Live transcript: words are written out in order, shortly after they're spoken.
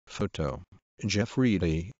Photo: Jeffrey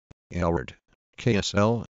D. Allred,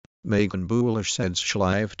 KSL. Megan Buhler said she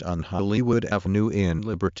lived on Hollywood Avenue in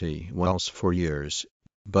Liberty Wells for years,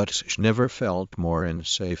 but she never felt more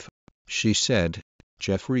unsafe. She said.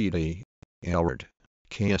 Jeffrey D. Allred,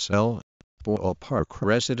 KSL. Ballpark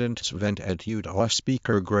residents vent at Utah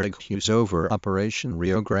Speaker Greg Hughes over Operation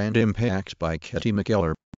Rio Grande impact by Katie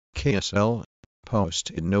McGeller. KSL.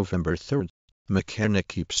 Posted November 3. Mechanic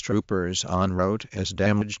keeps troopers on road as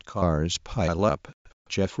damaged cars pile up.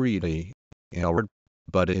 Jeffrey D. Allred.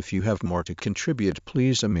 But if you have more to contribute,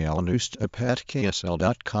 please email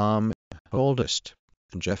newstup@ksl.com. Oldest.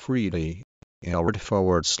 Jeffrey D. Allred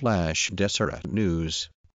 /Deseret News.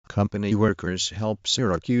 Company workers help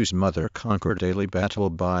Syracuse mother conquer daily battle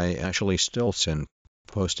by Ashley Stilson.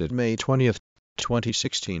 Posted May 20,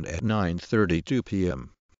 2016 at 9:32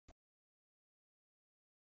 p.m.